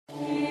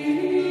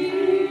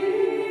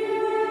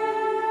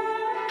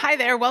Hi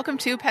there. Welcome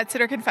to Pet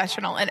Sitter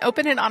Confessional, an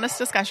open and honest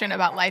discussion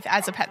about life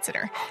as a pet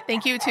sitter.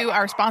 Thank you to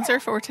our sponsor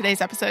for today's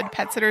episode,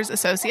 Pet Sitters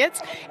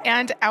Associates,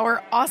 and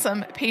our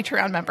awesome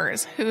Patreon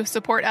members who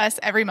support us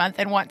every month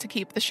and want to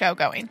keep the show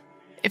going.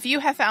 If you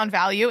have found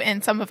value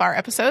in some of our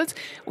episodes,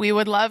 we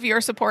would love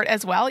your support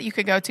as well. You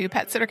could go to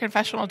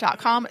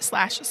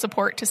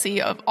petsitterconfessional.com/support to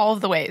see of all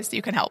of the ways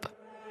you can help.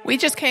 We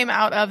just came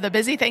out of the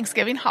busy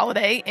Thanksgiving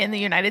holiday in the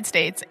United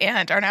States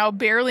and are now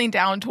barreling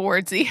down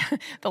towards the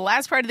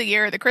last part of the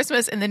year, the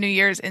Christmas and the New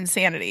Year's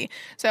insanity.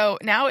 So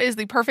now is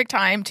the perfect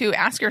time to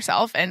ask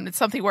yourself, and it's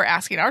something we're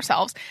asking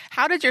ourselves,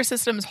 how did your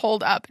systems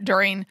hold up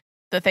during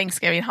the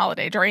Thanksgiving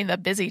holiday, during the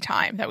busy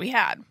time that we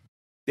had?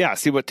 Yeah,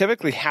 see, what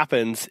typically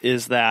happens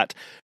is that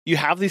you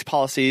have these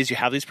policies, you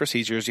have these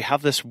procedures, you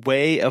have this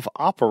way of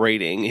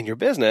operating in your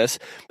business,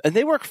 and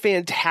they work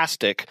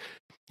fantastic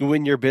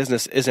when your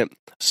business isn't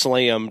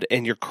slammed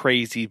and you're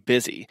crazy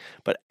busy.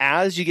 But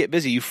as you get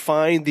busy, you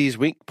find these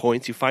weak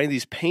points, you find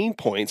these pain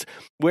points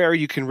where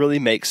you can really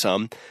make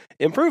some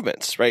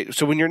improvements, right?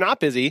 So when you're not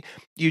busy,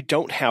 you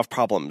don't have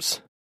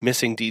problems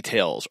missing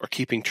details or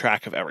keeping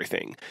track of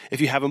everything.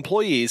 If you have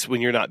employees when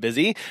you're not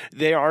busy,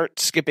 they aren't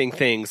skipping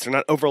things, they're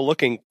not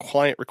overlooking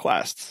client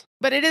requests.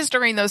 But it is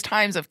during those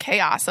times of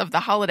chaos of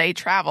the holiday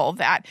travel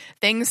that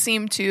things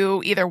seem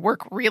to either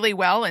work really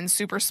well and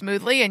super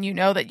smoothly, and you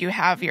know that you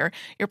have your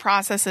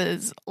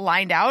processes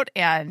lined out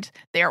and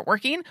they are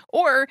working,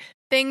 or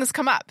things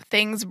come up,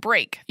 things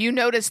break. You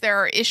notice there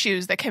are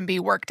issues that can be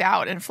worked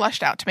out and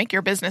flushed out to make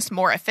your business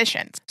more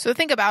efficient. So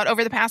think about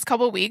over the past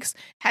couple of weeks,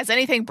 has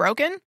anything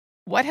broken?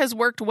 What has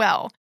worked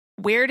well?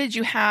 Where did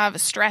you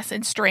have stress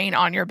and strain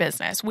on your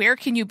business? Where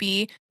can you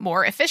be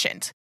more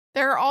efficient?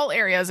 There are all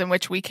areas in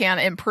which we can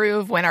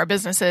improve when our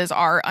businesses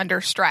are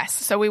under stress.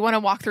 So we want to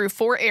walk through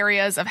 4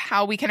 areas of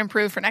how we can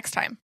improve for next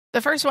time.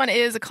 The first one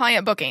is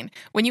client booking.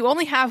 When you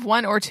only have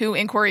 1 or 2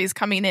 inquiries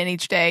coming in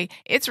each day,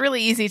 it's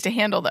really easy to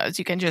handle those.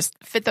 You can just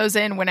fit those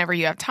in whenever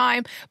you have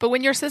time. But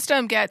when your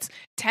system gets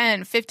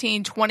 10,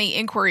 15, 20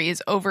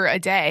 inquiries over a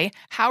day,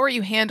 how are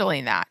you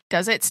handling that?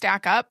 Does it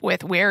stack up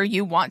with where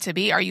you want to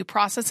be? Are you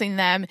processing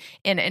them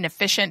in an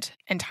efficient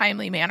and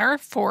timely manner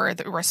for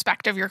the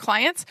respect of your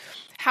clients?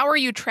 How are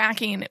you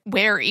tracking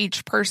where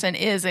each person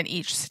is in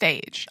each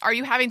stage? Are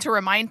you having to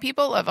remind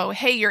people of, oh,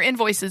 hey, your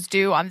invoice is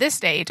due on this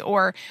date,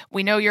 or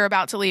we know you're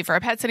about to leave for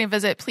a pet sitting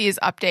visit. Please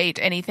update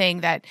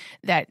anything that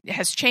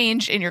has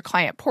changed in your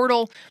client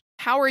portal.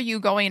 How are you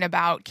going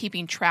about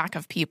keeping track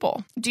of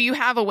people? Do you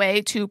have a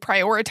way to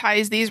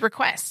prioritize these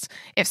requests?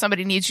 If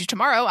somebody needs you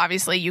tomorrow,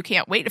 obviously you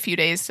can't wait a few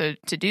days to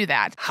do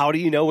that. How do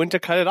you know when to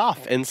cut it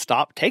off and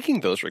stop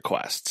taking those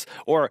requests?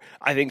 Or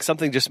I think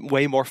something just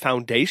way more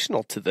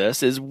foundational to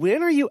this is,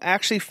 when are you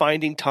actually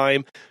finding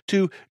time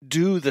to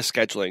do the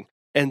scheduling?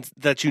 And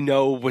that you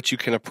know what you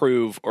can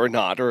approve or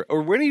not, or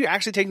when are you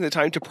actually taking the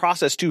time to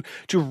process, to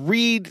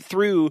read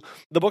through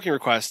the booking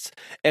requests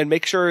and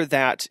make sure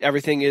that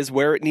everything is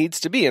where it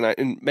needs to be?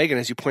 And Megan,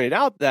 as you pointed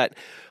out, that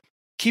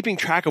keeping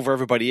track of where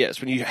everybody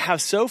is. When you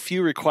have so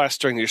few requests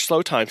during your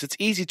slow times, it's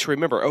easy to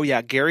remember, oh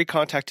yeah, Gary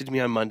contacted me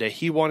on Monday.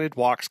 He wanted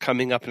walks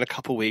coming up in a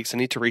couple weeks. I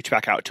need to reach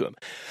back out to him.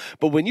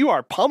 But when you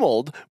are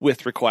pummeled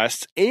with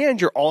requests and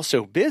you're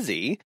also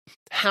busy,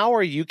 how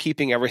are you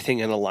keeping everything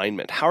in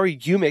alignment? How are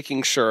you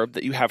making sure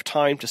that you have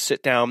time to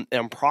sit down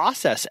and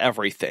process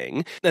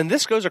everything? And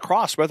this goes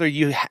across whether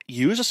you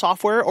use a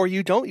software or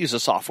you don't use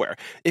a software.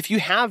 If you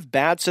have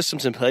bad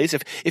systems in place,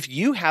 if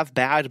you have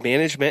bad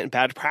management and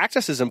bad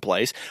practices in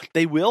place,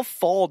 they will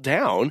fall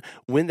down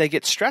when they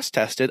get stress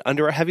tested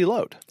under a heavy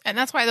load. And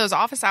that's why those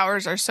office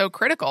hours are so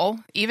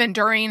critical, even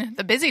during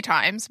the busy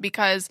times,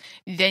 because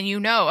then you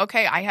know,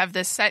 okay, I have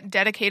this set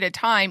dedicated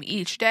time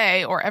each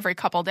day or every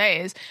couple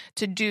days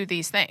to do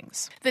these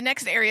things. The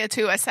next area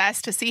to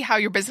assess to see how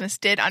your business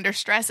did under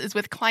stress is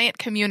with client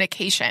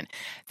communication.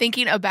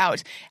 Thinking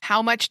about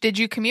how much did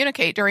you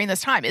communicate during this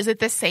time? Is it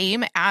the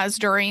same as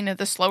during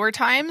the slower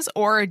times,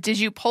 or did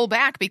you pull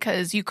back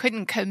because you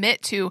couldn't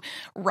commit to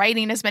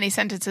writing as many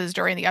sentences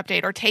during the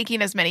update, or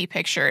taking as many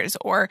pictures,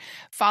 or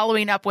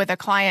following up with a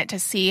client to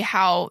see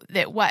how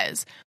it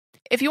was?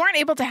 If you aren't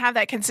able to have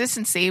that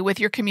consistency with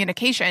your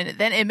communication,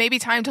 then it may be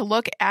time to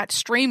look at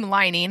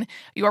streamlining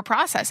your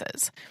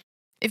processes.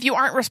 If you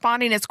aren't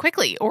responding as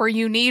quickly or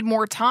you need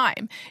more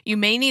time, you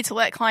may need to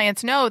let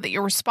clients know that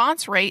your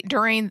response rate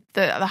during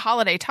the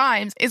holiday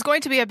times is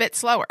going to be a bit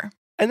slower.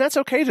 And that's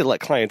okay to let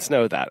clients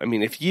know that. I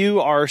mean, if you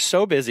are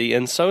so busy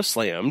and so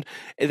slammed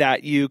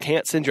that you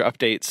can't send your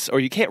updates or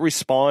you can't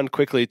respond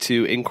quickly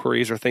to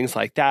inquiries or things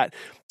like that,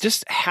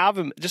 just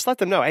let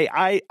them know,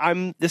 hey,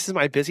 this is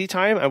my busy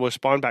time. I will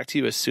respond back to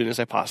you as soon as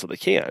I possibly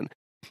can.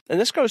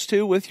 And this goes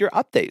too with your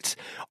updates.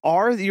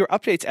 Are your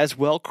updates as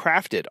well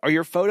crafted? Are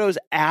your photos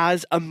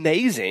as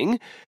amazing?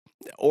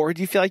 Or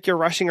do you feel like you're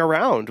rushing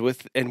around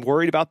and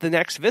worried about the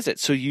next visit?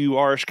 So you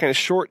are kind of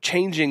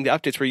shortchanging the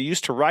updates where you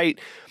used to write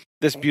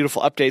this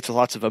beautiful updates with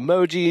lots of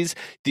emojis.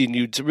 You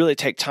need to really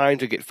take time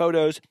to get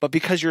photos. But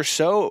because you're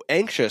so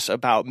anxious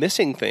about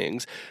missing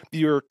things,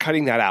 you're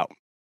cutting that out.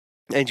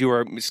 and you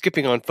are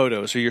skipping on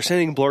photos or you're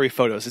sending blurry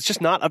photos, it's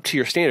just not up to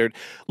your standard,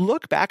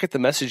 look back at the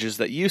messages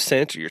that you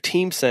sent or your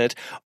team sent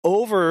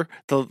over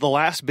the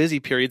last busy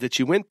period that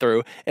you went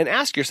through and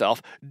ask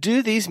yourself,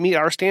 do these meet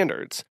our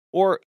standards?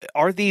 Or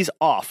are these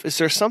off? Is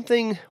there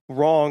something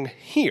wrong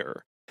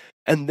here?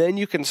 And then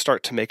you can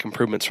start to make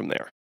improvements from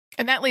there.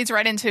 And that leads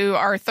right into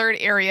our third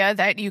area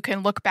that you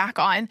can look back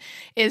on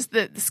is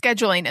the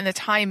scheduling and the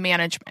time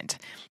management.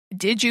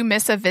 Did you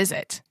miss a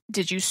visit?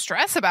 Did you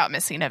stress about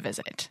missing a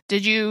visit?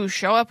 Did you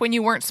show up when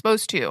you weren't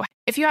supposed to?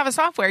 If you have a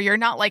software, you're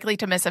not likely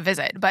to miss a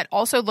visit, but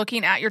also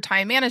looking at your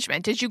time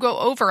management. Did you go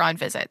over on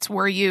visits?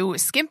 Were you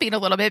skimping a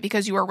little bit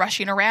because you were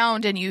rushing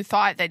around and you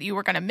thought that you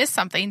were going to miss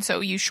something, so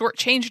you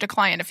shortchanged a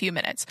client a few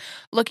minutes?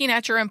 Looking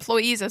at your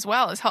employees as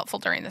well is helpful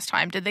during this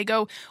time. Did they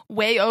go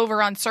way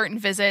over on certain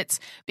visits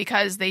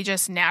because they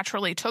just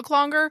naturally took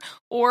longer?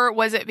 Or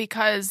was it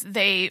because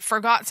they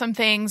forgot some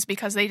things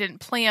because they didn't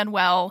plan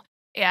well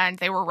and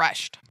they were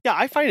rushed? Yeah,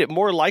 I find it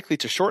more likely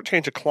to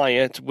shortchange a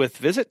client with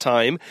visit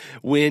time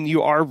when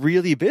you are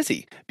really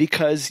busy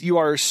because you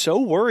are so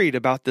worried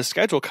about the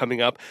schedule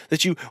coming up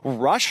that you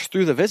rush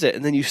through the visit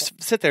and then you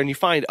sit there and you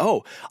find,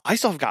 oh, I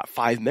still have got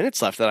 5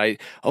 minutes left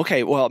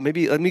okay, well,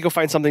 maybe let me go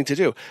find something to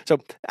do. So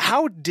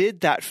how did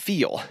that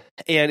feel?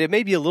 And it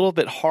may be a little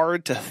bit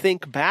hard to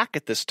think back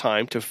at this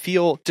time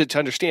to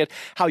understand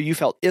how you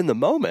felt in the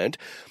moment,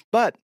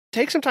 but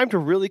take some time to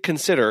really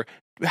consider,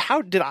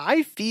 how did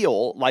I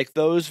feel like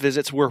those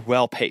visits were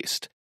well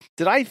paced?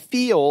 Did I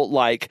feel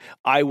like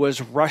I was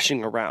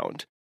rushing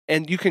around?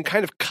 And you can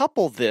kind of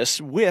couple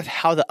this with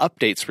how the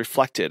updates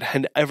reflected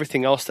and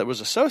everything else that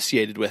was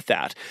associated with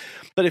that.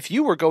 But if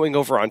you were going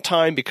over on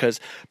time because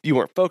you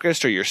weren't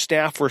focused or your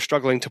staff were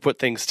struggling to put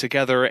things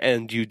together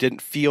and you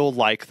didn't feel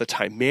like the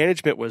time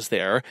management was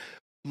there,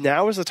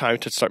 now is the time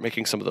to start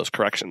making some of those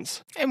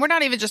corrections. And we're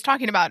not even just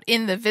talking about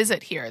in the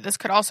visit here. This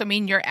could also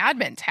mean your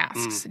admin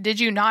tasks. Did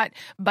you not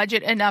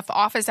budget enough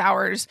office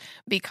hours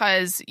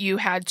because you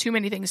had too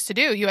many things to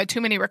do? You had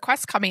too many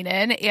requests coming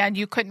in and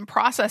you couldn't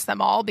process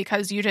them all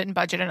because you didn't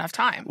budget enough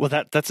time.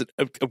 Well, that's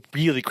a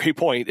really great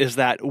point, is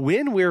that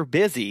when we're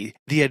busy,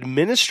 the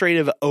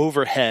administrative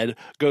overhead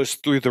goes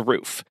through the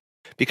roof.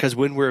 Because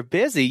when we're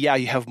busy, yeah,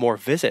 you have more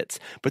visits,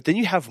 but then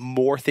you have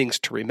more things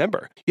to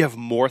remember. You have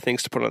more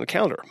things to put on the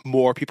calendar,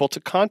 more people to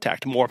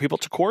contact, more people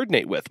to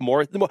coordinate with,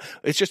 more.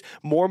 It's just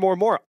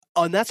more.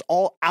 And that's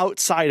all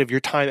outside of your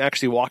time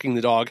actually walking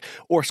the dog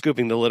or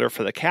scooping the litter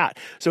for the cat.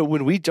 So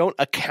when we don't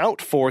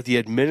account for the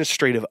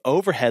administrative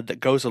overhead that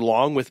goes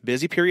along with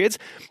busy periods,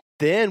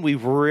 then we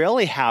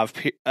really have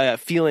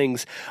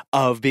feelings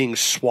of being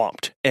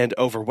swamped and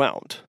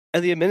overwhelmed.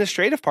 And the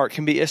administrative part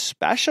can be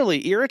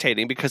especially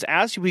irritating because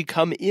as we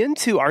come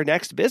into our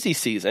next busy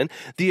season,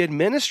 the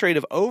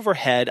administrative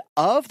overhead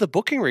of the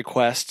booking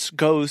requests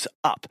goes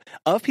up,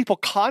 of people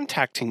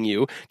contacting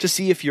you to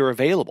see if you're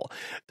available.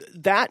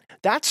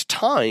 That's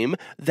time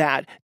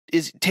that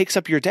takes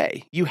up your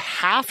day. You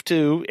have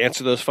to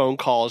answer those phone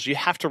calls. You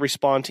have to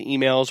respond to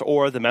emails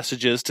or the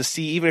messages to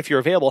see even if you're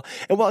available.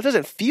 And while it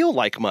doesn't feel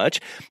like much,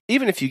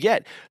 even if you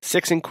get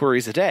 6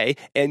 inquiries a day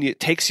and it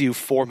takes you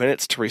 4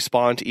 minutes to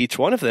respond to each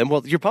one of them,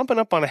 well, you're bumping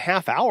up on a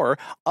half hour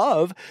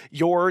of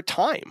your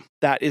time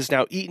that is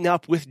now eaten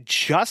up with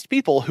just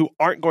people who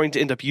aren't going to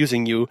end up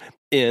using you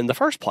in the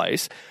first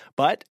place.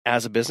 But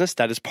as a business,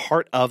 that is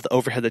part of the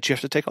overhead that you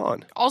have to take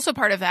on. Also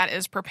part of that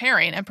is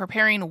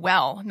preparing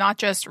well, not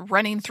just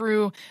running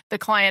through the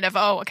client of,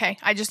 oh, okay,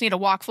 I just need to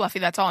walk Fluffy.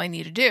 That's all I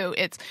need to do.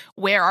 It's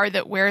where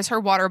is her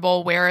water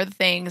bowl? Where are the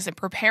things? And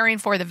preparing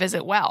for the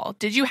visit well.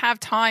 Did you have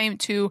time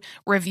to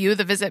review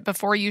the visit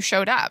before you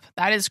showed up?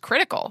 That is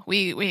critical.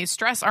 We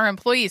stress our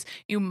employees.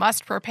 You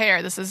must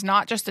prepare. This is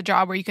not just a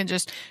job where you can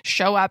just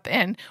show up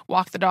and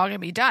walk the dog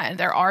and be done.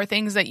 There are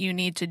things that you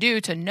need to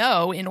do to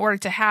know in order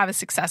to have a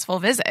successful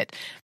visit.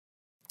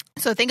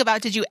 So think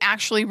about, did you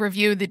actually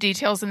review the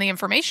details and the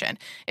information?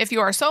 If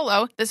you are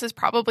solo, this is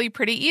probably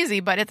pretty easy,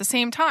 but at the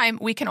same time,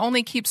 we can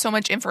only keep so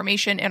much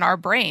information in our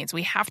brains.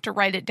 We have to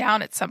write it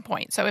down at some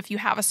point. So if you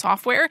have a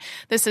software,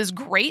 this is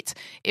great.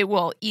 It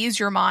will ease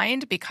your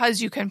mind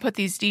because you can put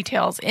these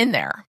details in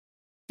there.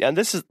 And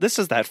this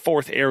is that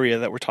fourth area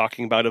that we're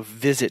talking about of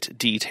visit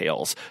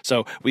details.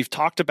 So we've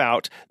talked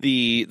about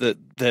the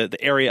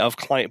area of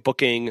client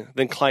booking,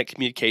 then client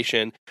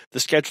communication, the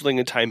scheduling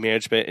and time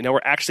management, and now we're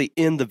actually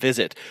in the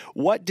visit.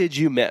 What did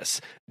you miss?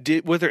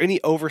 Were there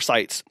any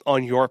oversights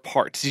on your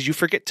part? Did you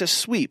forget to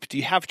sweep? Do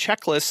you have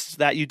checklists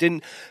that you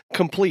didn't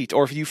complete,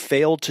 or if you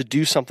failed to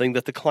do something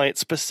that the client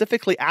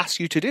specifically asked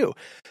you to do?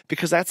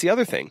 Because that's the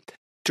other thing.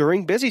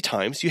 During busy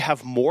times, you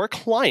have more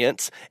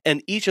clients,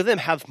 and each of them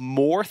have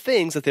more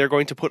things that they're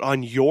going to put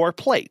on your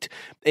plate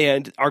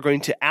and are going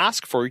to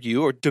ask for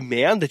you or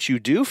demand that you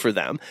do for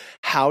them.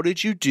 How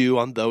did you do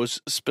on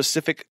those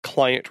specific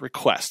client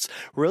requests?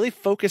 Really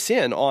focus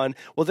in on,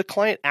 well, the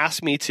client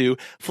asked me to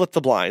flip the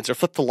blinds or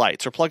flip the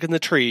lights or plug in the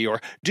tree or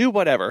do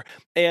whatever,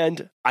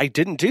 and I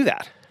didn't do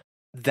that.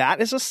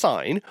 That is a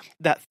sign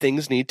that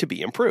things need to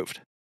be improved.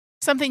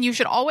 Something you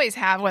should always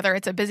have, whether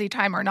it's a busy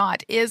time or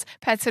not, is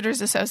Pet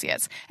Sitters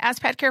Associates. As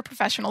pet care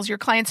professionals, your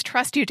clients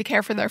trust you to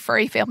care for their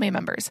furry family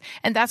members.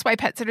 And that's why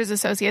Pet Sitters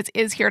Associates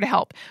is here to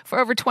help. For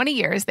over 20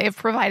 years, they have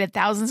provided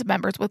thousands of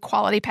members with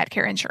quality pet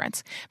care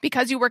insurance.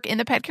 Because you work in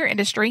the pet care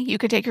industry, you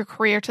can take your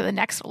career to the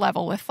next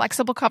level with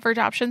flexible coverage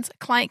options,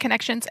 client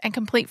connections, and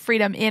complete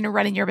freedom in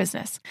running your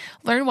business.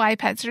 Learn why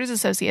Pet Sitters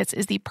Associates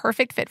is the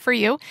perfect fit for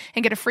you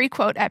and get a free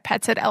quote at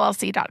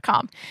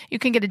petsitllc.com. You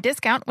can get a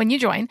discount when you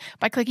join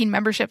by clicking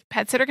membership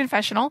Pet Sitter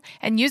Confessional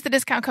and use the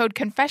discount code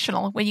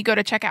Confessional when you go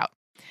to checkout.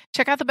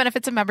 Check out the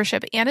benefits of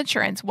membership and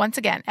insurance once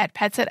again at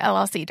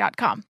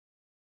petsitllc.com.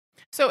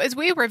 So as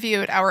we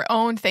reviewed our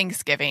own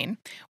Thanksgiving,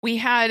 we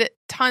had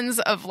tons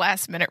of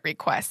last-minute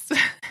requests.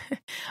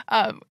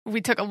 We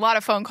took a lot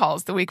of phone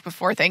calls the week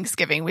before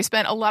Thanksgiving. We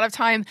spent a lot of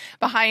time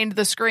behind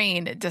the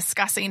screen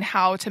discussing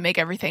how to make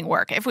everything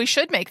work, if we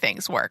should make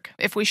things work,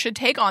 if we should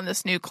take on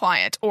this new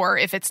client, or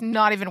if it's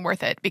not even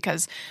worth it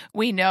because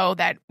we know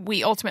that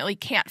we ultimately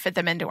can't fit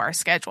them into our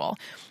schedule.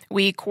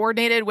 We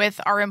coordinated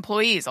with our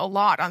employees a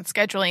lot on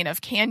scheduling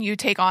of, can you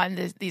take on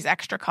these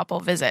extra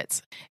couple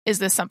visits? Is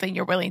this something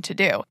you're willing to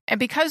do? And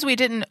because we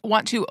didn't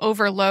want to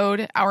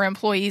overload our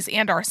employees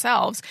and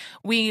ourselves,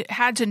 we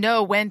had to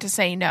know when to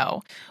say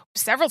no.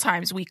 Several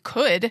times we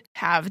could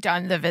have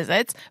done the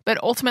visits,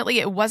 but ultimately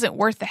it wasn't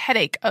worth the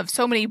headache of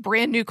so many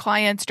brand new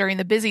clients during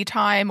the busy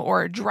time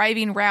or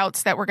driving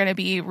routes that were going to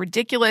be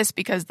ridiculous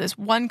because this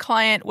one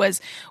client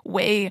was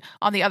way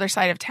on the other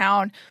side of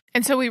town.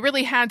 And so we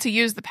really had to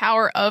use the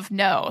power of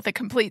no, the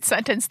complete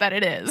sentence that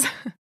it is.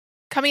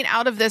 Coming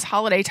out of this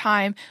holiday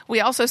time,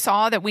 we also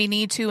saw that we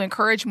need to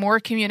encourage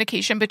more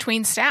communication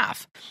between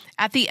staff.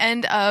 At the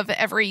end of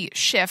every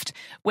shift,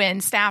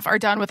 when staff are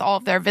done with all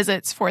of their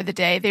visits for the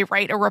day, they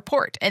write a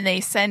report and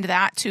they send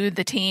that to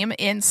the team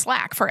in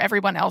Slack for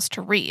everyone else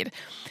to read.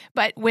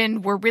 But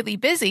when we're really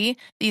busy,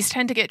 these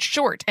tend to get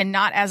short and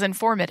not as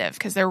informative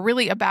because they're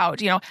really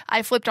about,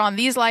 I flipped on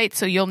these lights,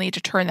 so you'll need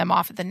to turn them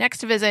off at the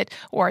next visit,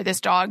 or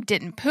this dog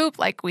didn't poop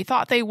like we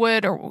thought they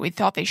would or we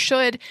thought they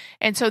should.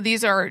 And so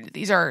these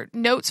are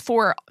notes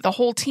for the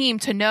whole team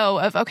to know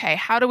of, okay,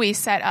 how do we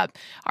set up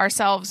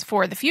ourselves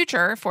for the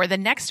future, for the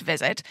next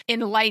visit,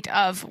 in light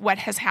of what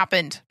has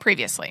happened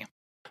previously.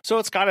 So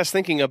it's got us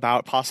thinking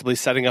about possibly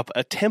setting up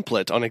a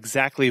template on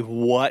exactly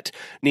what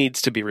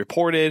needs to be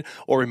reported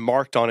or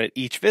remarked on at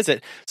each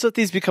visit so that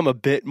these become a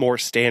bit more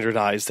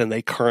standardized than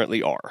they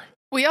currently are.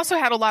 We also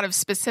had a lot of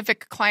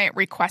specific client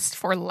requests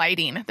for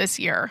lighting this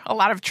year. A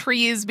lot of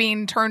trees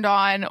being turned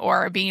on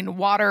or being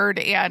watered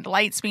and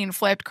lights being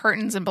flipped,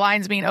 curtains and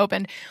blinds being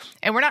opened.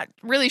 And we're not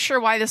really sure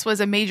why this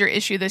was a major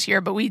issue this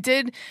year, but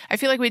I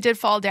feel like we did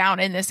fall down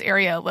in this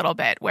area a little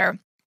bit where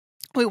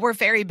we were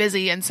very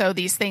busy, and so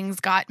these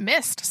things got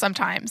missed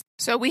sometimes.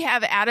 So we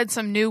have added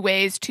some new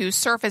ways to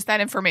surface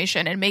that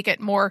information and make it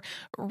more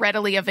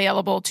readily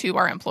available to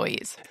our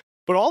employees.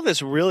 But all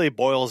this really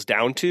boils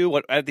down to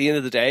what, at the end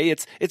of the day,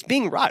 it's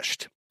being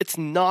rushed. It's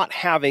not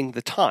having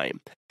the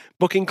time.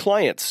 Booking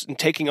clients and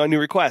taking on new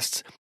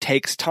requests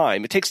takes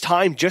time. It takes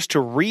time just to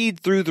read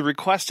through the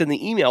request in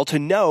the email to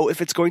know if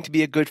it's going to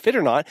be a good fit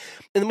or not.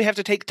 And then we have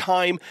to take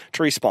time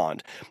to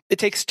respond. It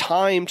takes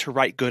time to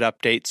write good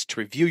updates, to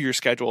review your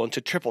schedule, and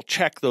to triple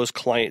check those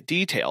client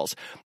details.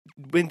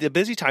 When the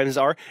busy times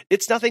are,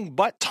 it's nothing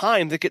but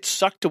time that gets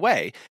sucked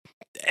away.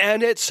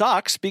 And it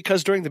sucks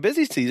because during the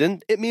busy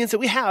season, it means that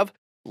we have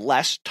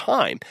less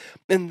time.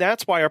 And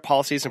that's why our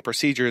policies and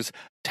procedures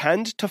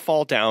tend to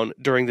fall down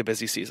during the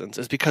busy seasons,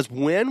 is because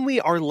when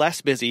we are less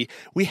busy,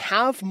 we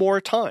have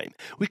more time.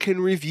 We can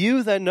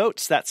review the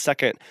notes that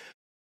second,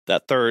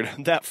 that third,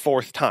 that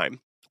fourth time.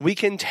 We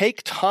can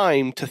take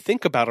time to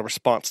think about a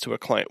response to a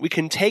client. We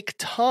can take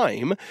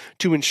time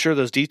to ensure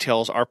those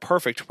details are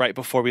perfect right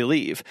before we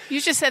leave. You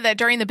just said that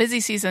during the busy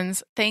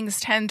seasons, things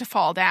tend to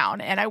fall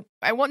down. And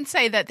I wouldn't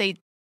say that they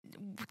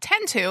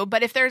tend to,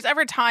 but if there's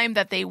ever time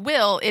that they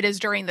will, it is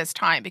during this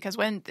time, because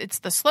when it's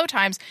the slow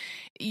times,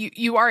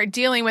 you are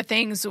dealing with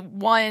things,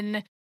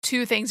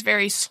 two things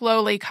very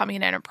slowly coming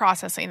in and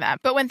processing them.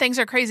 But when things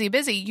are crazy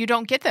busy, you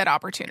don't get that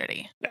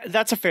opportunity.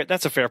 That's a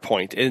fair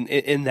point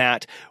in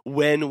that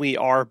when we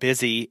are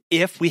busy,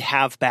 if we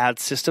have bad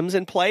systems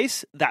in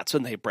place, that's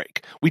when they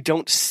break. We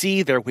don't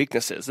see their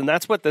weaknesses. And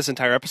that's what this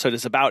entire episode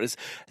is about,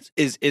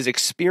 is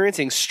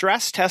experiencing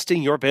stress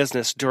testing your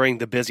business during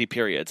the busy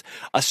periods.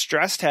 A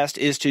stress test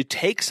is to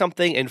take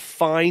something and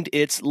find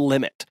its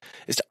limit,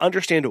 is to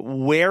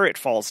understand where it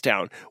falls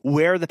down,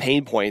 where the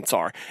pain points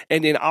are.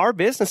 And in our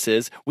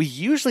businesses, we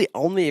usually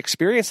only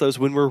experience those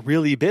when we're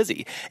really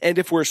busy. And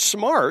if we're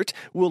smart,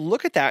 we'll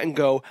look at that and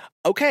go,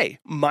 okay,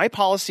 my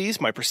policies,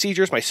 my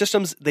procedures, my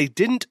systems, they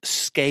didn't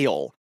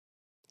scale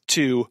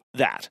to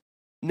that.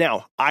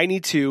 Now,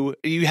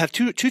 you have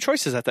two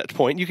choices at that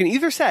point. You can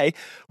either say,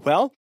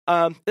 well,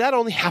 that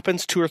only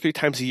happens 2 or 3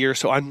 times a year,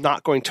 so I'm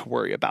not going to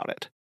worry about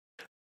it.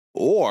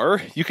 Or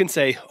you can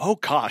say, oh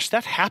gosh,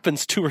 that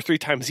happens 2 or 3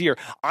 times a year.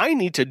 I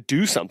need to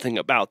do something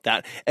about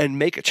that and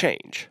make a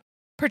change.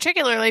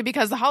 Particularly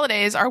because the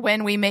holidays are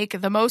when we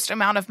make the most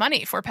amount of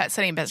money for pet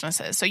sitting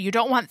businesses. So you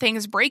don't want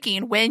things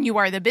breaking when you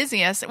are the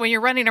busiest, when you're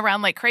running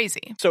around like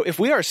crazy. So if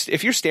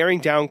you're staring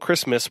down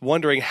Christmas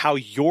wondering how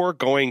you're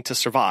going to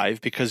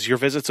survive because your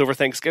visits over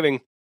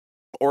Thanksgiving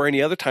or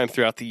any other time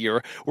throughout the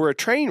year were a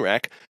train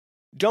wreck,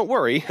 don't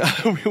worry.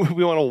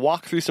 We want to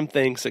walk through some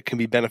things that can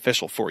be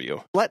beneficial for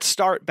you. Let's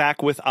start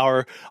back with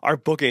our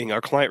booking,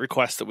 our client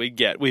requests that we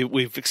get.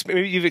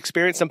 You've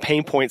experienced some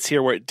pain points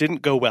here where it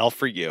didn't go well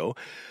for you.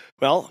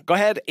 Well, go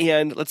ahead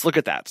and let's look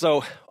at that.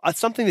 So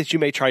something that you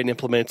may try and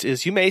implement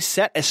is you may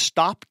set a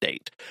stop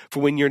date for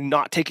when you're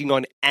not taking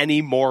on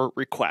any more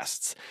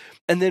requests,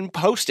 and then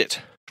post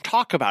it.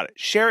 Talk about it,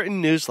 share it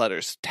in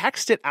newsletters,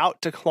 text it out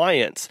to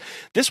clients.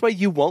 This way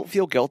you won't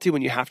feel guilty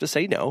when you have to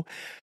say no.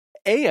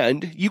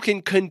 And you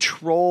can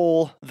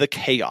control the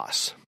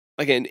chaos.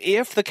 Again,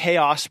 if the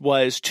chaos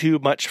was too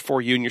much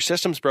for you and your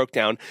systems broke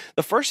down,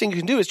 the first thing you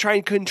can do is try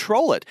and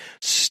control it.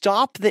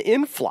 Stop the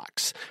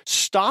influx.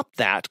 Stop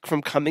that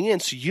from coming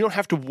in so you don't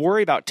have to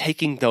worry about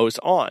taking those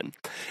on.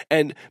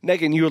 And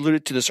Megan, you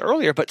alluded to this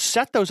earlier, but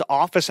set those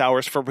office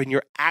hours for when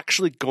you're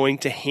actually going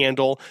to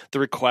handle the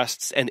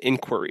requests and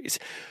inquiries.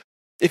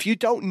 If you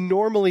don't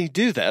normally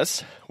do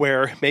this,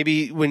 where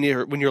maybe when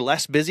you're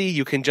less busy,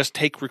 you can just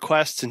take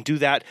requests and do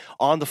that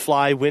on the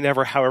fly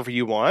whenever, however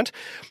you want.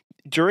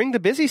 During the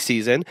busy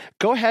season,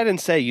 go ahead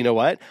and say, you know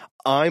what?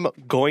 I'm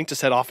going to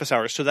set office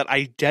hours so that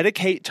I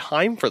dedicate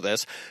time for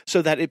this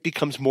so that it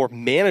becomes more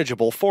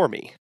manageable for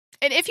me.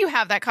 And if you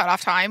have that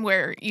cutoff time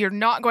where you're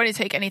not going to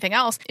take anything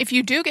else, if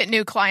you do get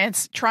new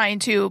clients trying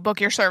to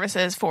book your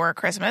services for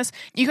Christmas,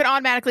 you can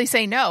automatically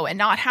say no and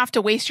not have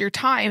to waste your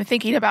time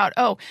thinking about,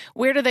 oh,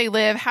 where do they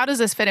live? How does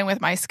this fit in with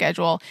my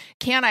schedule?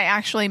 Can I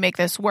actually make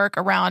this work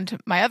around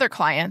my other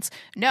clients?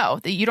 No,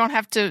 you don't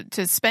have to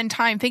spend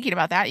time thinking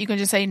about that. You can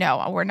just say,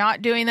 no, we're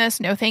not doing this.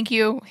 No, thank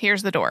you.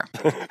 Here's the door.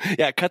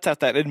 Yeah, it cuts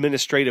out that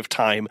administrative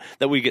time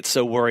that we get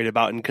so worried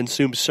about and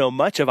consume so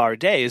much of our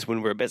days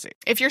when we're busy.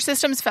 If your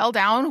systems fell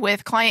down with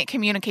client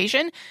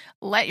communication,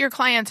 let your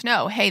clients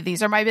know, hey,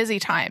 these are my busy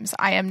times.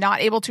 I am not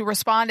able to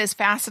respond as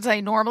fast as I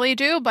normally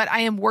do, but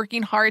I am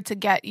working hard to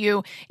get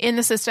you in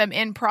the system,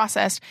 in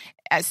process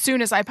as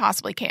soon as I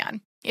possibly can.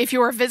 If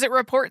your visit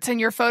reports and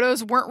your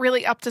photos weren't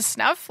really up to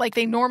snuff like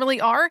they normally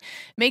are,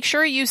 make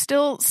sure you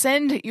still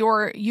send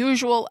your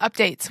usual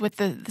updates with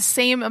the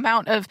same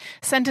amount of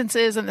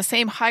sentences and the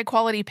same high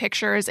quality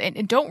pictures,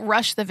 and don't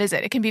rush the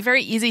visit. It can be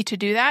very easy to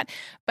do that,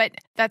 but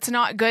that's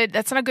not good.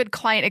 That's not a good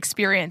client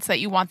experience that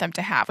you want them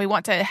to have. We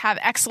want to have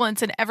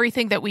excellence in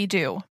everything that we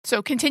do.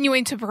 So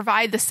continuing to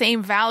provide the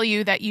same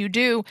value that you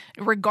do,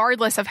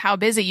 regardless of how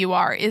busy you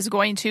are, is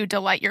going to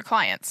delight your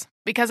clients.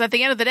 Because at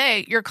the end of the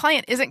day, your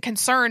client isn't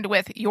concerned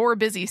with your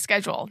busy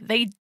schedule.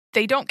 They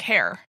don't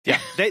care. Yeah,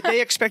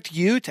 they expect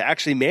you to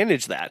actually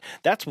manage that.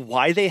 That's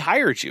why they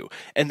hired you.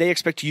 And they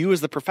expect you as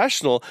the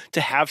professional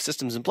to have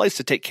systems in place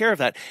to take care of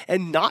that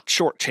and not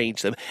shortchange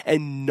them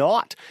and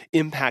not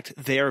impact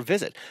their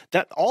visit.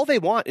 That all they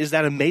want is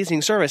that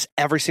amazing service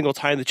every single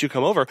time that you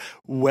come over,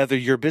 whether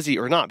you're busy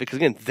or not. Because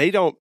again, they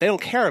don't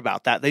care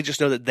about that. They just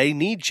know that they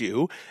need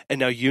you and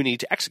now you need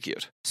to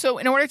execute. So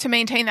in order to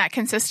maintain that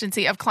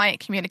consistency of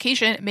client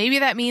communication, maybe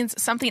that means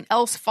something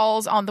else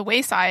falls on the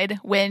wayside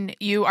when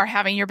you are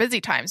having your busy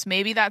times.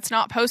 Maybe that's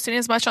not posting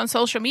as much on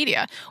social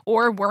media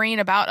or worrying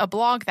about a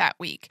blog that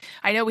week.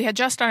 I know we had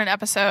just done an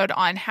episode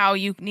on how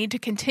you need to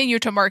continue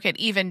to market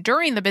even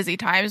during the busy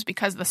times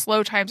because the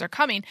slow times are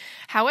coming.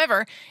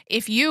 However,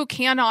 if you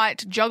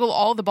cannot juggle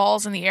all the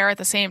balls in the air at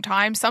the same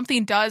time,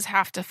 something does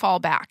have to fall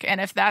back. And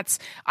if that's,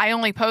 I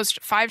only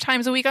post 5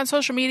 times a week on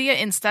social media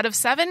instead of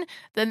 7,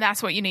 then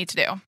that's what you need to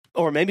do.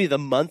 Or maybe the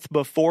month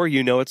before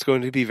you know it's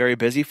going to be very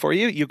busy for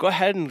you, you go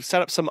ahead and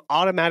set up some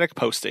automatic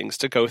postings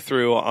to go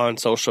through on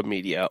social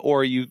media,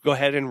 or you go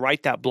ahead and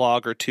write that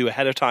blog or 2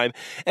 ahead of time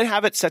and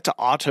have it set to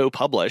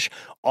auto-publish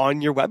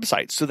on your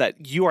website so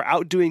that you are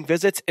out doing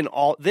visits and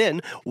all.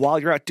 Then while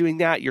you're out doing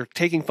that, you're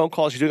taking phone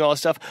calls, you're doing all this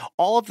stuff.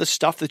 All of the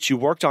stuff that you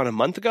worked on a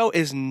month ago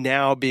is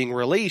now being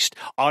released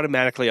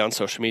automatically on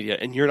social media,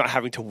 and you're not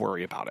having to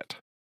worry about it.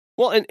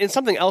 Well, and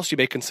something else you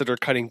may consider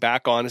cutting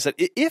back on is that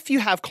if you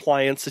have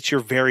clients that you're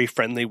very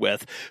friendly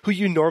with, who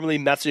you normally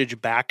message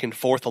back and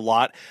forth a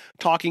lot,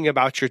 talking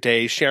about your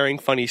day, sharing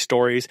funny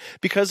stories,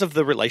 because of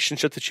the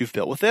relationship that you've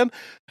built with them,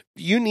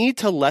 you need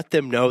to let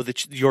them know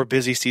that your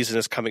busy season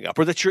is coming up,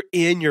 or that you're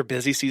in your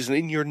busy season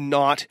and you're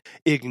not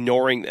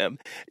ignoring them.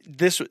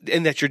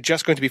 And that you're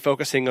just going to be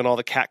focusing on all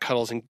the cat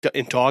cuddles and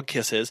dog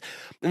kisses.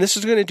 And this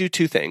is going to do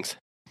 2 things.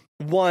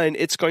 One,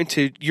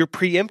 you're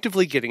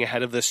preemptively getting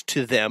ahead of this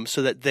to them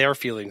so that their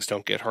feelings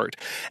don't get hurt.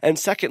 And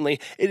secondly,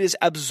 it is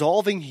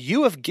absolving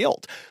you of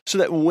guilt so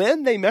that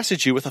when they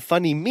message you with a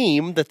funny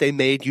meme that they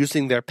made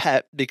using their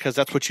pet, because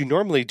that's what you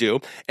normally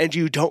do, and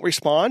you don't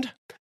respond,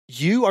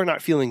 you are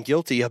not feeling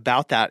guilty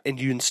about that, and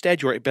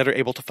you're better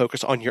able to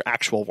focus on your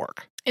actual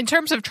work. In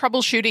terms of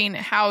troubleshooting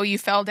how you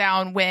fell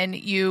down when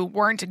you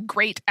weren't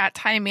great at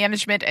time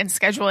management and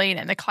scheduling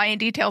and the client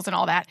details and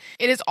all that,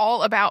 it is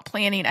all about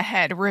planning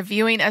ahead,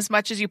 reviewing as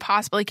much as you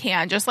possibly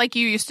can, just like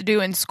you used to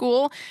do in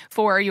school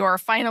for your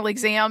final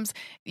exams.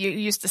 You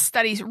used to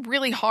study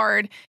really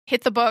hard,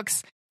 hit the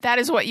books. That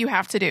is what you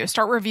have to do.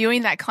 Start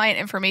reviewing that client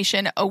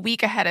information a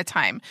week ahead of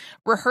time.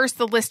 Rehearse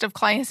the list of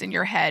clients in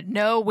your head.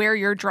 Know where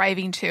you're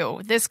driving to.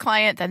 This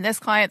client, then this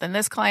client, then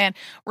this client.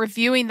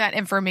 Reviewing that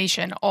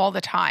information all the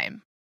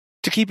time.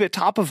 To keep it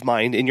top of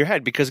mind in your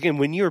head. Because again,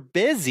 when you're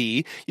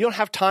busy, you don't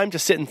have time to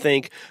sit and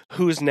think,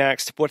 who's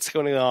next, what's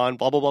going on,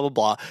 blah, blah, blah, blah,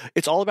 blah.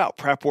 It's all about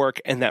prep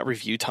work and that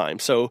review time.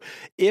 So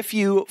if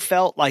you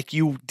felt like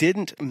you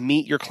didn't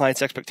meet your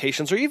client's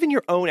expectations or even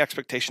your own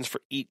expectations for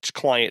each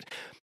client,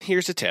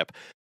 here's a tip.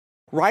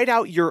 Write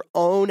out your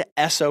own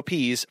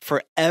SOPs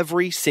for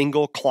every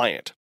single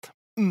client.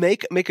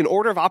 Make an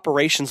order of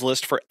operations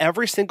list for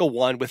every single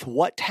one with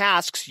what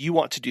tasks you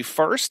want to do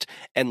first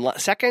and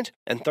second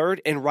and third,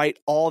 and write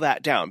all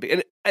that down.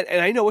 And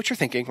I know what you're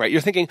thinking, right?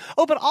 You're thinking,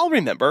 oh, but I'll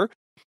remember.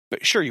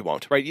 But sure you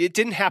won't, right? It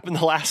didn't happen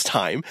the last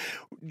time.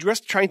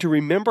 Just trying to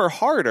remember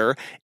harder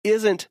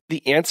isn't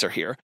the answer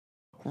here.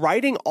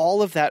 Writing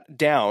all of that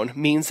down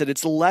means that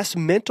it's less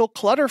mental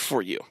clutter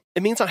for you.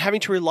 It means not having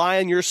to rely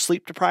on your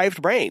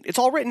sleep-deprived brain. It's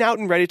all written out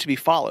and ready to be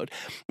followed.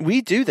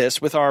 We do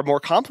this with our more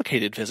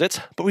complicated visits,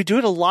 but we do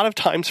it a lot of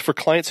times for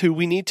clients who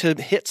we need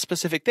to hit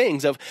specific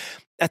things of,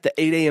 at the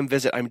 8 a.m.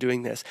 visit, I'm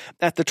doing this.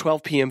 At the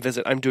 12 p.m.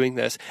 visit, I'm doing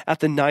this. At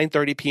the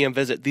 9:30 p.m.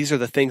 visit, these are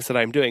the things that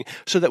I'm doing.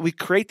 So that we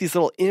create these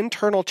little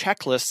internal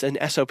checklists and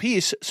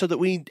SOPs so that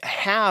we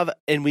have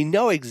and we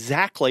know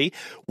exactly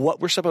what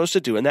we're supposed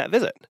to do in that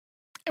visit.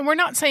 And we're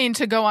not saying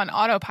to go on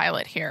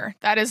autopilot here.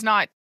 That is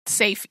not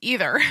safe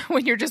either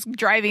when you're just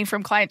driving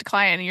from client to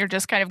client and you're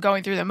just kind of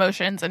going through the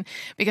motions, and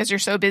because you're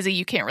so busy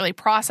you can't really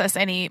process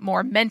any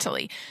more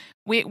mentally.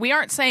 We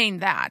aren't saying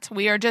that.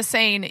 We are just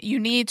saying you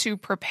need to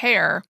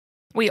prepare.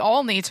 We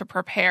all need to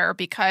prepare,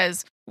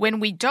 because when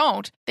we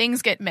don't,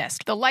 things get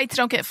missed. The lights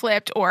don't get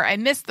flipped, or I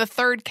missed the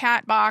third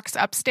cat box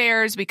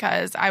upstairs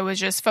because I was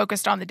just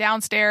focused on the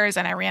downstairs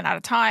and I ran out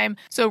of time.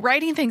 So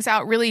writing things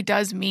out really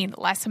does mean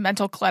less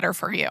mental clutter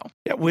for you.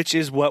 Yeah, which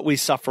is what we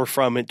suffer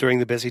from during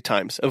the busy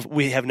times.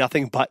 We have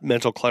nothing but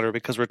mental clutter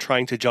because we're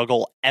trying to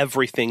juggle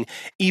everything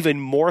even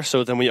more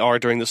so than we are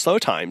during the slow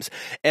times.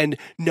 And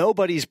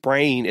nobody's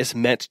brain is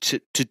meant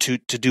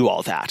to do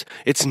all that.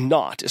 It's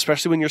not,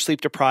 especially when you're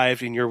sleep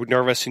deprived and you're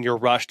nervous and you're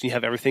rushed and you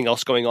have everything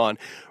else going on.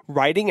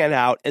 Writing it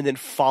out and then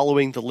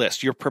following the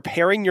list. You're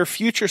preparing your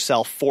future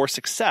self for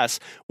success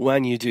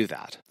when you do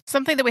that.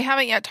 Something that we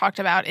haven't yet talked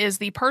about is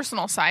the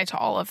personal side to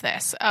all of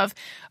this of,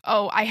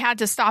 oh, I had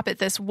to stop at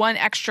this one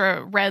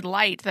extra red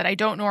light that I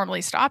don't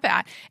normally stop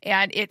at,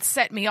 and it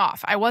set me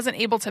off. I wasn't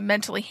able to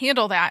mentally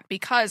handle that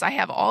because I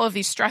have all of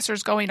these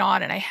stressors going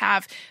on, and I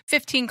have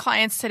 15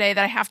 clients today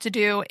that I have to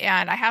do,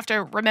 and I have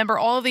to remember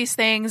all of these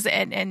things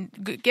and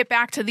get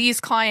back to these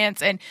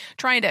clients, and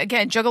trying to,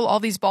 again, juggle all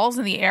these balls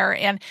in the air.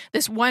 And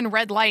this one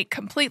red light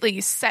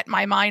completely set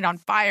my mind on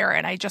fire,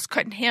 and I just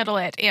couldn't handle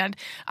it. And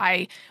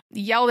I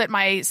yelled at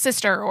my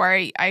sister,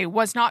 or I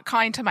was not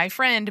kind to my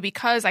friend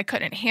because I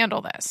couldn't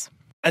handle this.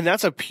 And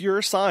that's a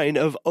pure sign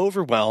of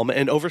overwhelm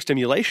and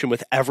overstimulation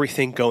with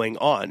everything going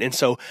on. And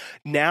so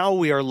now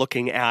we are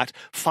looking at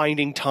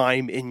finding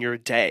time in your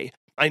day.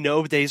 I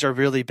know days are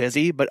really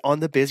busy, but on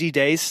the busy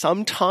days,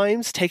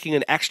 sometimes taking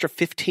an extra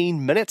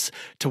 15 minutes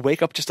to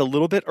wake up just a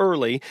little bit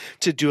early,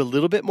 to do a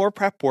little bit more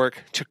prep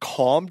work, to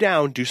calm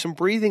down, do some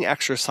breathing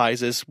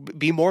exercises,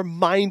 be more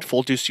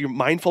mindful, do your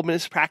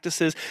mindfulness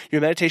practices,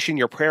 your meditation,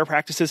 your prayer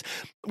practices,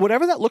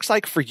 whatever that looks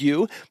like for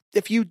you.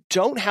 If you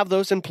don't have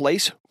those in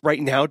place right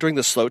now during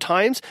the slow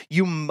times,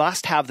 you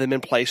must have them in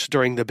place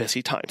during the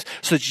busy times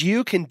so that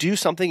you can do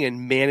something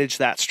and manage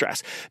that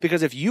stress.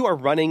 Because if you are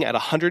running at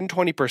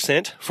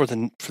 120% for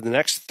the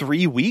next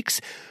 3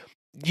 weeks,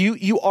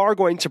 you are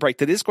going to break.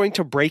 That is going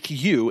to break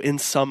you in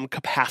some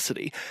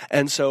capacity.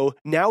 And so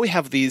now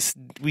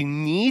we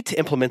need to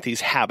implement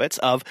these habits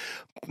of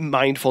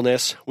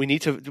mindfulness. We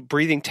need to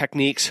breathing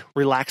techniques,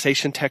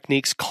 relaxation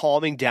techniques,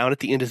 calming down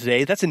at the end of the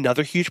day. That's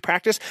another huge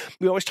practice.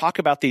 We always talk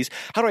about these.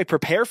 How do I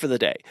prepare for the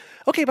day?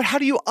 Okay, but how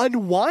do you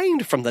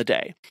unwind from the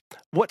day?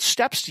 What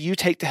steps do you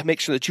take to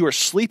make sure that you are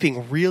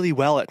sleeping really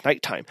well at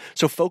nighttime?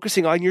 So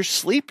focusing on your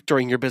sleep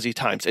during your busy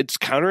times. It's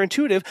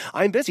counterintuitive.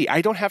 I'm busy.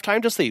 I don't have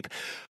time to sleep.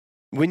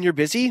 When you're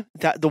busy,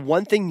 the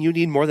one thing you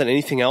need more than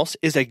anything else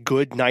is a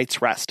good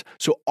night's rest.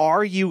 So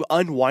are you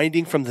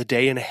unwinding from the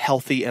day in a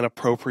healthy and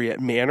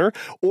appropriate manner?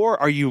 Or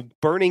are you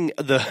are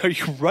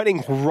you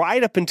running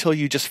right up until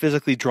you just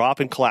physically drop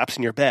and collapse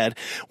in your bed,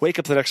 wake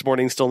up the next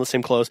morning still in the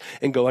same clothes,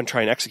 and go and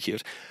try and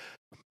execute?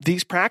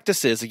 These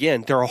practices,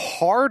 again, they're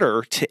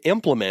harder to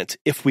implement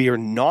if we are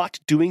not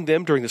doing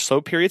them during the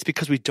slow periods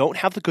because we don't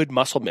have the good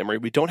muscle memory.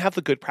 We don't have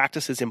the good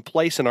practices in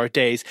place in our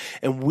days,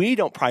 and we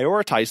don't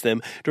prioritize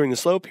them during the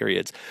slow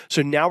periods.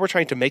 So now we're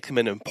trying to make them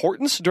an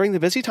importance during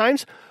the busy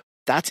times.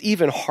 that's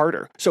even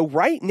harder. So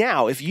right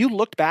now, if you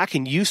looked back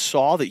and you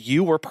saw that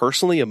you were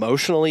personally,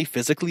 emotionally,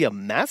 physically a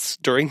mess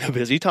during the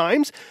busy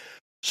times,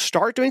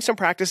 start doing some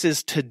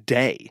practices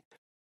today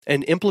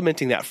and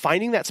implementing that,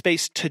 finding that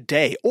space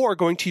today, or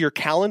going to your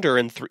calendar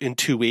in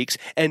 2 weeks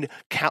and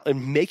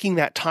making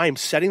that time,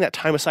 setting that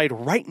time aside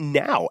right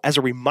now as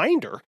a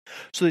reminder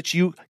so that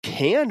you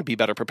can be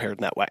better prepared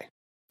in that way.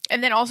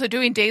 And then also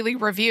doing daily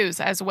reviews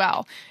as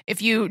well.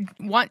 If you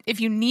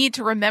need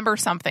to remember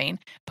something,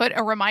 put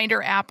a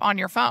reminder app on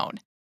your phone.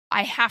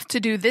 I have to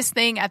do this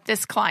thing at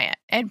this client,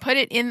 and put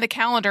it in the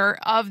calendar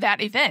of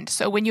that event.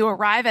 So when you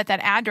arrive at that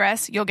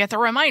address, you'll get the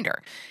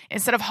reminder.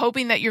 Instead of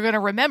hoping that you're going to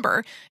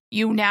remember,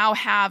 you now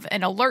have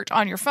an alert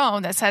on your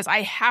phone that says,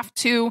 I have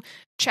to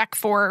check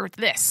for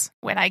this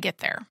when I get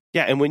there.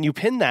 Yeah, and when you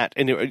pin that,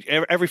 and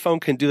every phone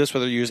can do this,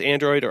 whether you use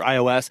Android or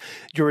iOS,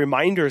 your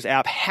Reminders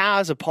app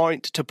has a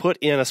point to put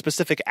in a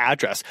specific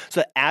address. So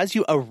that as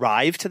you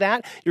arrive to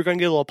that, you're going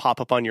to get a little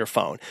pop-up on your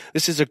phone.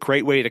 This is a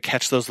great way to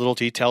catch those little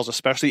details,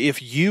 especially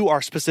if you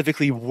are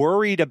specifically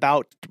worried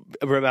about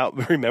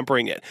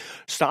remembering it.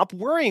 Stop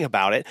worrying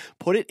about it.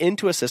 Put it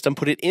into a system,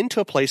 put it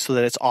into a place so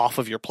that it's off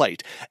of your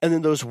plate. And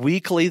then those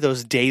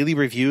daily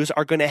reviews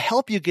are going to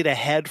help you get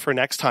ahead for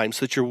next time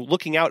so that you're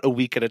looking out a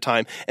week at a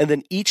time. And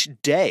then each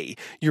day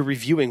you're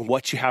reviewing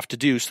what you have to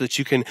do so that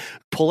you can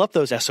pull up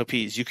those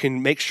SOPs. You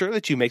can make sure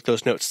that you make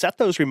those notes, set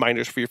those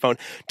reminders for your phone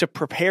to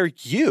prepare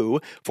you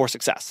for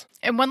success.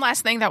 And one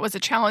last thing that was a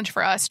challenge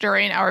for us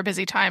during our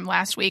busy time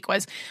last week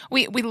was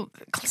we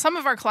some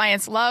of our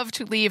clients love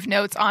to leave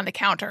notes on the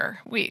counter.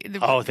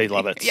 They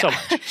love it so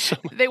much.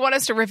 They want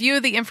us to review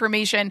the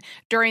information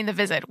during the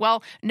visit.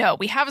 Well, no,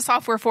 we have a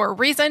software for a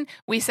reason.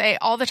 We say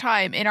all the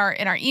time in our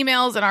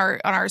emails and on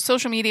our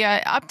social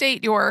media,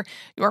 update your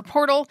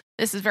portal.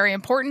 This is very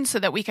important so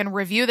that we can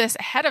review this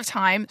ahead of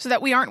time so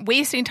that we aren't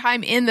wasting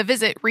time in the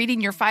visit reading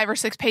your 5 or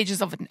 6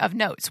 pages of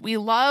notes. We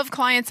love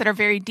clients that are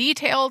very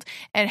detailed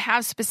and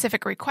have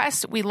specific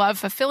requests. We love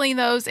fulfilling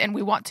those, and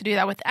we want to do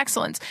that with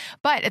excellence.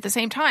 But at the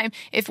same time,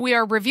 if we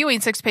are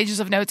reviewing 6 pages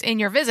of notes in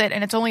your visit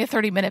and it's only a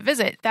 30-minute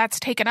visit, that's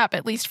taken up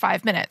at least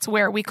 5 minutes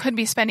where we could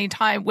be spending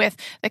time with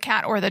the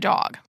cat or the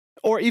dog.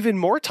 Or even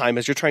more time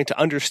as you're trying to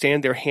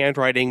understand their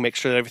handwriting, make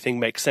sure that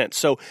everything makes sense.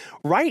 So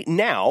right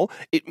now,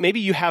 maybe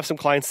you have some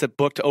clients that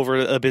booked over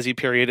a busy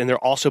period and they're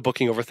also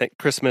booking over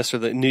Christmas or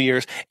the New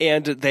Year's,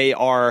 and they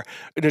are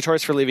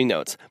notorious for leaving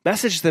notes.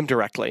 Message them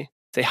directly.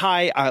 Say,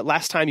 hi,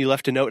 last time you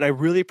left a note, and I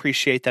really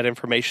appreciate that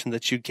information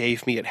that you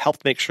gave me. It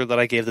helped make sure that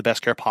I gave the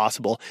best care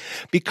possible.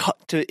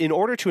 In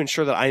order to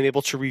ensure that I'm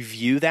able to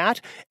review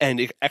that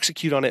and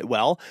execute on it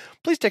well,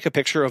 please take a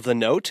picture of the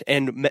note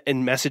and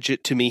message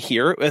it to me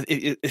here.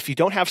 If you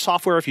don't have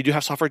software, if you do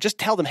have software, just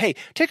tell them, hey,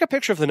 take a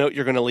picture of the note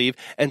you're going to leave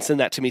and send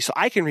that to me so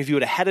I can review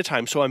it ahead of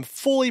time so I'm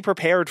fully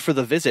prepared for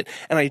the visit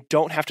and I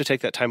don't have to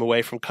take that time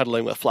away from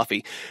cuddling with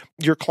Fluffy.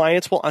 Your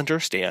clients will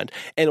understand,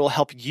 and it will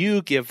help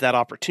you give that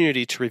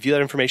opportunity to review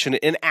that information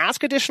and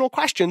ask additional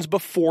questions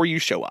before you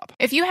show up.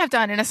 If you have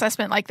done an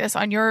assessment like this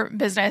on your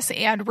business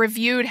and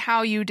reviewed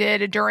how you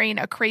did during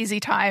a crazy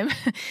time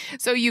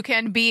so you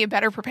can be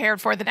better prepared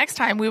for the next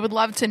time, we would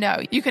love to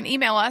know. You can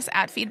email us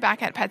at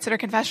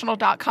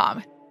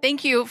feedback@petsitterconfessional.com.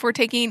 Thank you for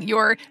taking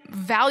your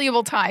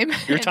valuable time.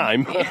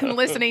 And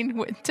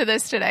listening to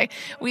this today.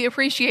 We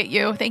appreciate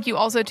you. Thank you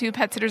also to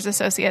Pet Sitters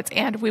Associates,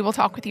 and we will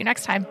talk with you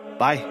next time.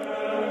 Bye.